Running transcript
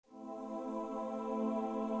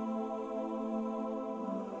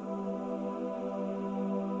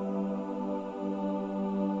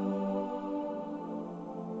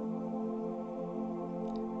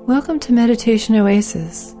Welcome to Meditation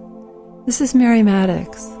Oasis. This is Mary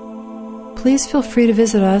Maddox. Please feel free to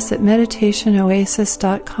visit us at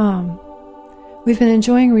meditationoasis.com. We've been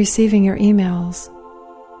enjoying receiving your emails.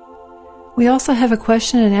 We also have a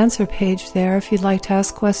question and answer page there if you'd like to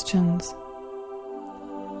ask questions.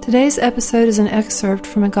 Today's episode is an excerpt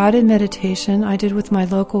from a guided meditation I did with my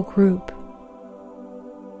local group.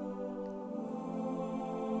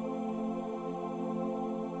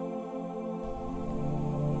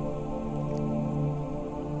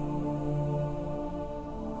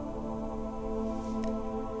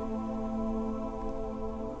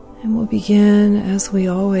 And we'll begin, as we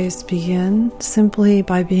always begin, simply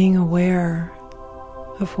by being aware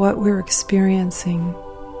of what we're experiencing.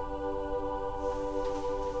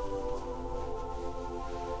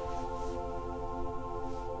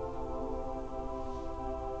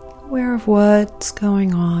 Aware of what's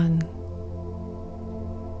going on.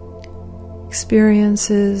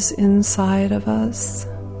 Experiences inside of us.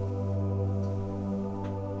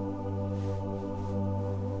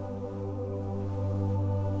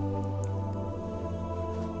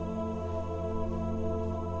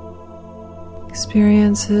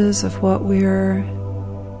 Experiences of what we're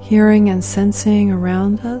hearing and sensing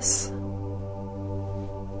around us.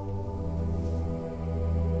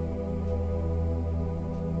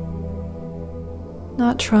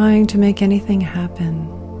 Not trying to make anything happen.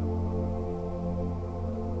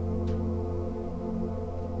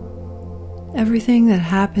 Everything that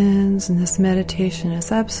happens in this meditation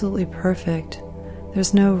is absolutely perfect.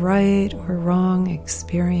 There's no right or wrong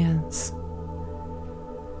experience.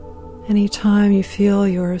 Anytime you feel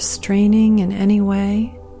you're straining in any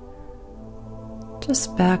way,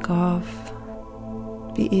 just back off.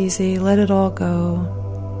 Be easy, let it all go.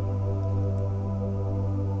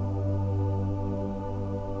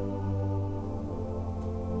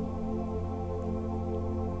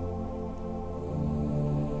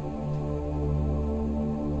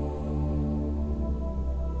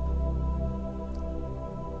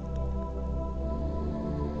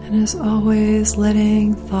 And as always,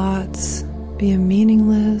 letting thoughts be a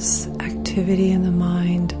meaningless activity in the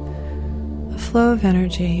mind, a flow of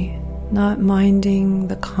energy, not minding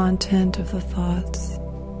the content of the thoughts,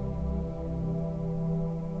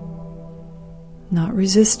 not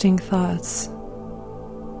resisting thoughts,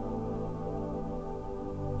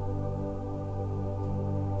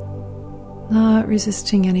 not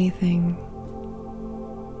resisting anything.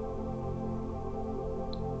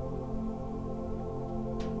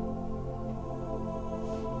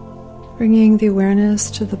 Bringing the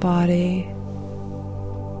awareness to the body,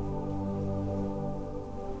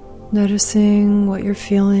 noticing what you're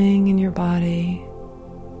feeling in your body.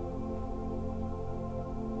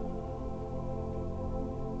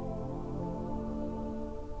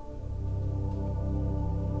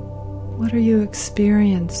 What are you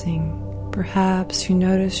experiencing? Perhaps you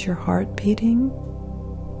notice your heart beating.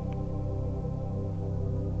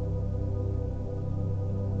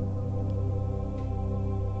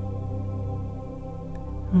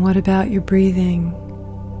 And what about your breathing?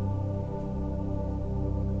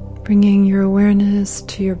 Bringing your awareness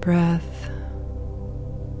to your breath.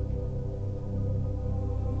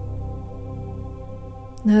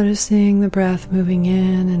 Noticing the breath moving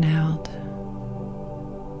in and out.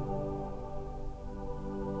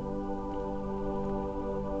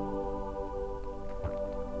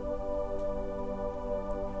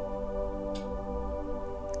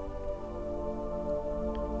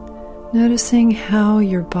 Noticing how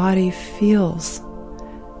your body feels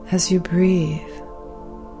as you breathe.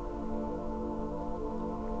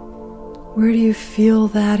 Where do you feel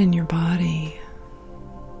that in your body?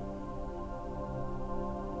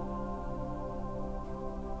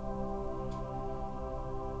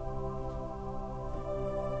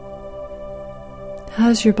 How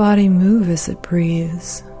does your body move as it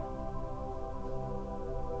breathes?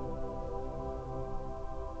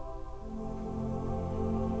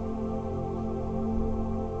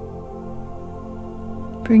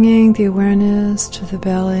 Bringing the awareness to the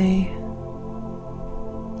belly,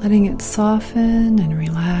 letting it soften and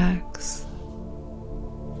relax.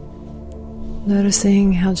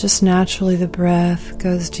 Noticing how just naturally the breath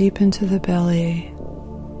goes deep into the belly.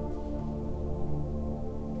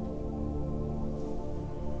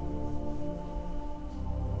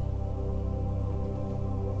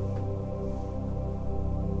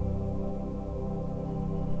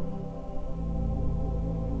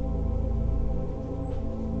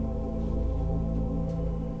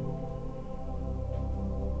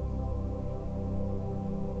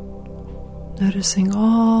 Noticing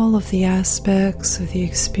all of the aspects of the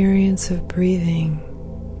experience of breathing.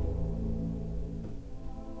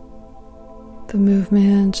 the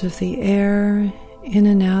movement of the air in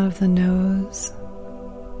and out of the nose,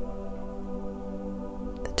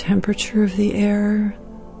 the temperature of the air,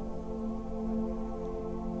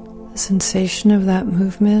 the sensation of that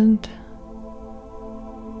movement.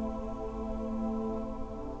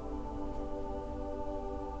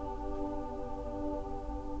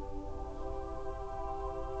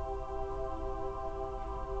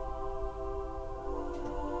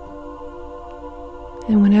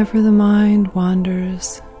 And whenever the mind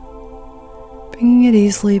wanders, bringing it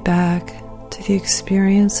easily back to the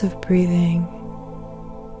experience of breathing,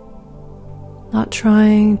 not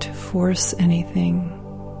trying to force anything.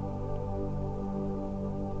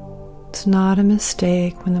 It's not a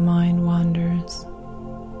mistake when the mind wanders.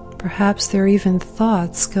 Perhaps there are even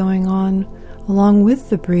thoughts going on along with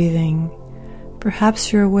the breathing.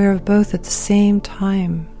 Perhaps you're aware of both at the same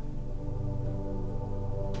time.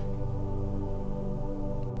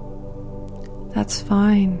 That's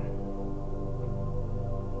fine.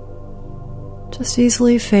 Just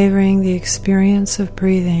easily favoring the experience of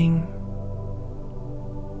breathing.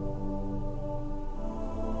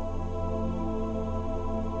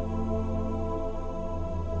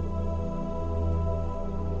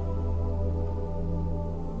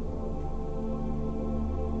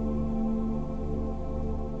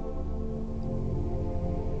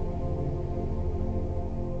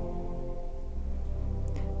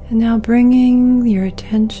 And now bringing your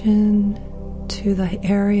attention to the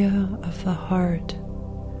area of the heart,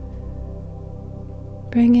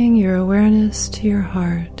 bringing your awareness to your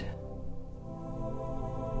heart.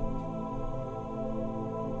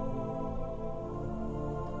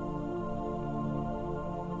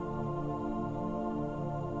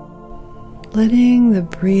 Letting the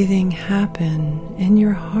breathing happen in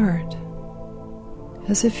your heart,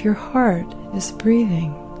 as if your heart is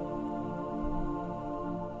breathing.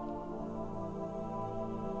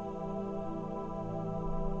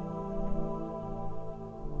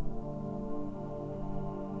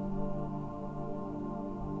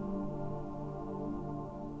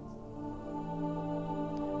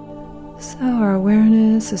 So our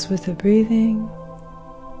awareness is with the breathing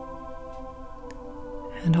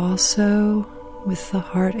and also with the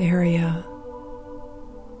heart area,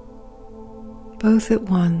 both at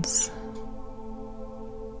once.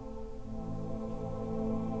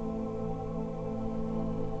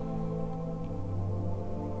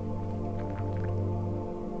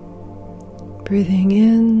 Breathing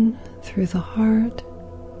in through the heart,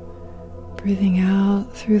 breathing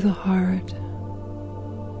out through the heart.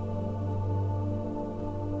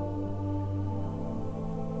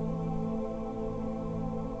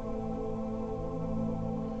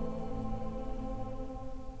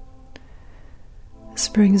 This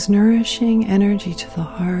brings nourishing energy to the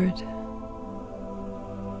heart,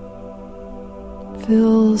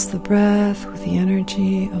 fills the breath with the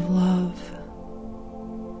energy of love.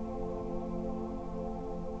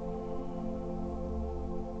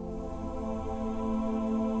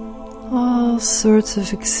 All sorts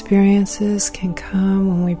of experiences can come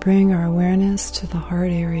when we bring our awareness to the heart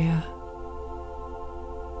area.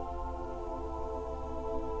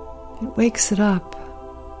 It wakes it up.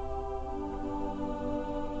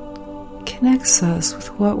 Connects us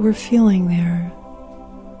with what we're feeling there.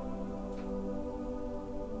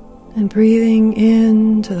 And breathing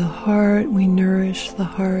into the heart, we nourish the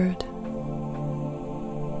heart.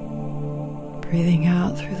 Breathing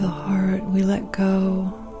out through the heart, we let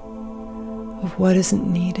go of what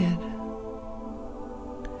isn't needed.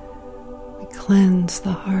 We cleanse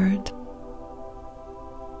the heart.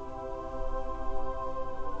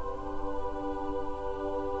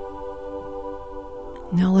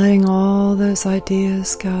 Now letting all those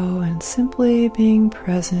ideas go and simply being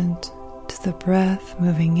present to the breath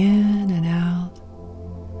moving in and out.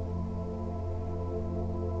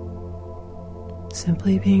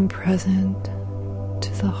 Simply being present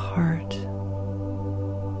to the heart.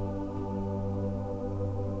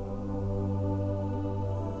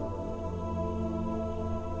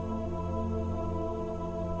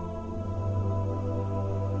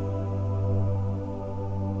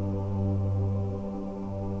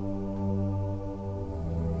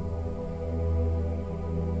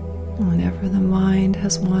 Whenever the mind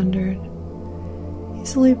has wandered,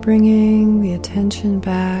 easily bringing the attention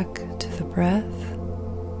back to the breath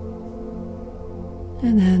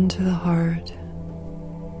and then to the heart,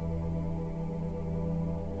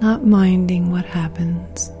 not minding what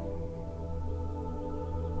happens.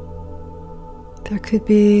 There could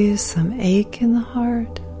be some ache in the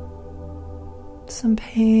heart, some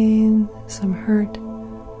pain, some hurt,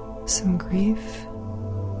 some grief.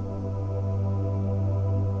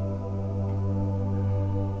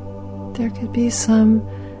 there could be some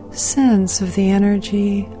sense of the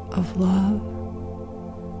energy of love.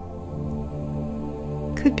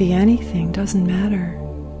 Could be anything, doesn't matter.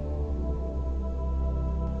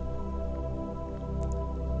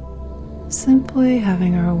 Simply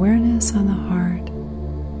having our awareness on the heart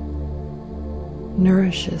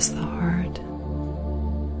nourishes the heart.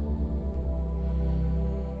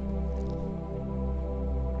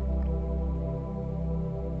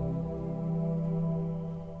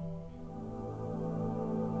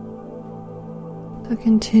 So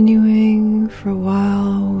continuing for a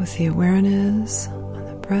while with the awareness on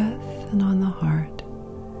the breath and on the heart.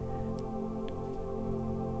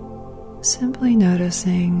 Simply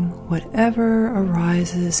noticing whatever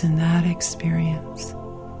arises in that experience.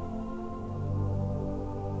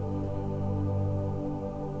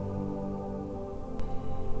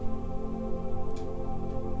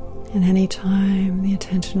 And anytime the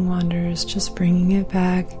attention wanders, just bringing it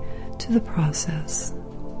back to the process.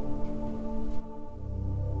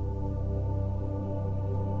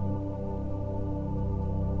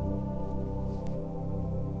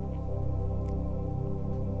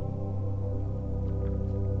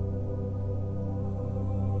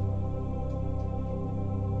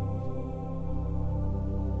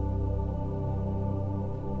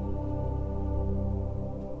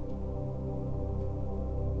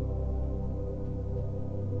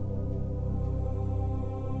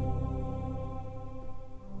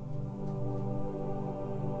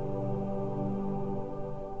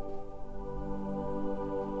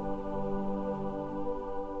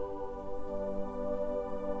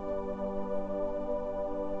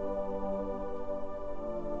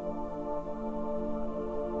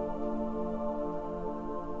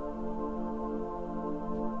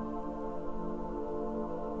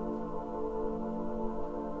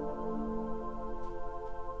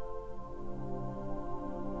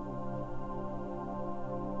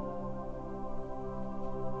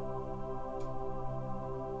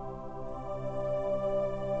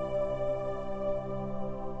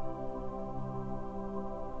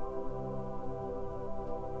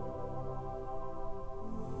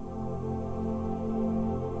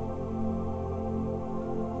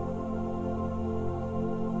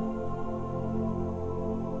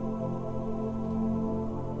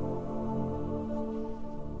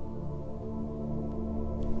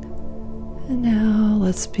 And now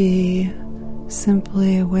let's be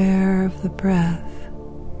simply aware of the breath,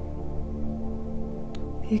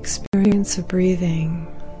 the experience of breathing.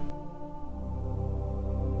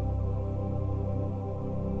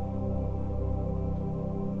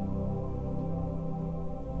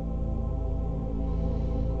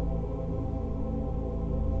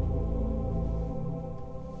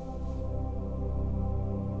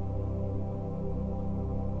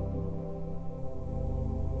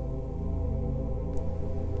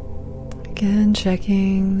 Again,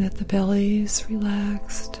 checking that the belly's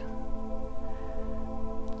relaxed,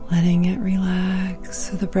 letting it relax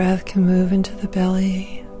so the breath can move into the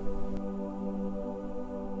belly.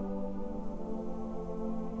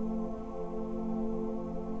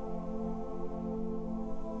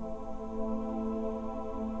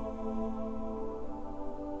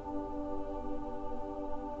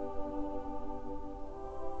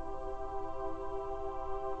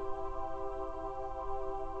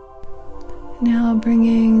 Now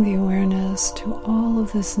bringing the awareness to all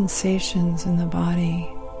of the sensations in the body,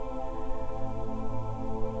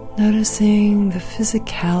 noticing the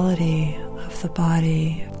physicality of the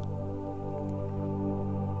body.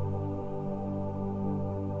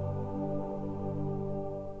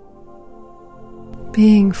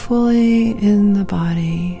 Being fully in the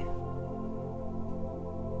body.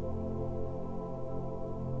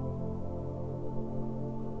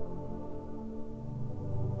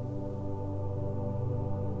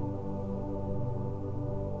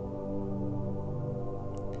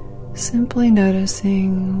 Simply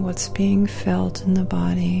noticing what's being felt in the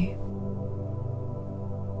body.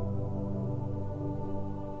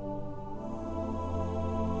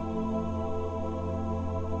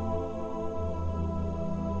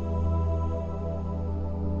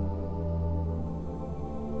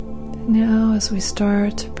 Now, as we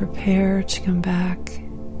start to prepare to come back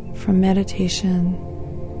from meditation,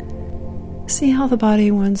 see how the body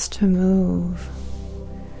wants to move.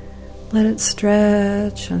 Let it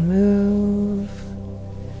stretch and move.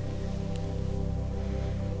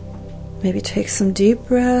 Maybe take some deep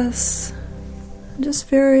breaths and just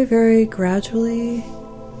very, very gradually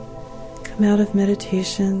come out of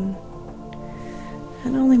meditation.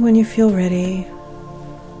 And only when you feel ready,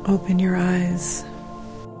 open your eyes.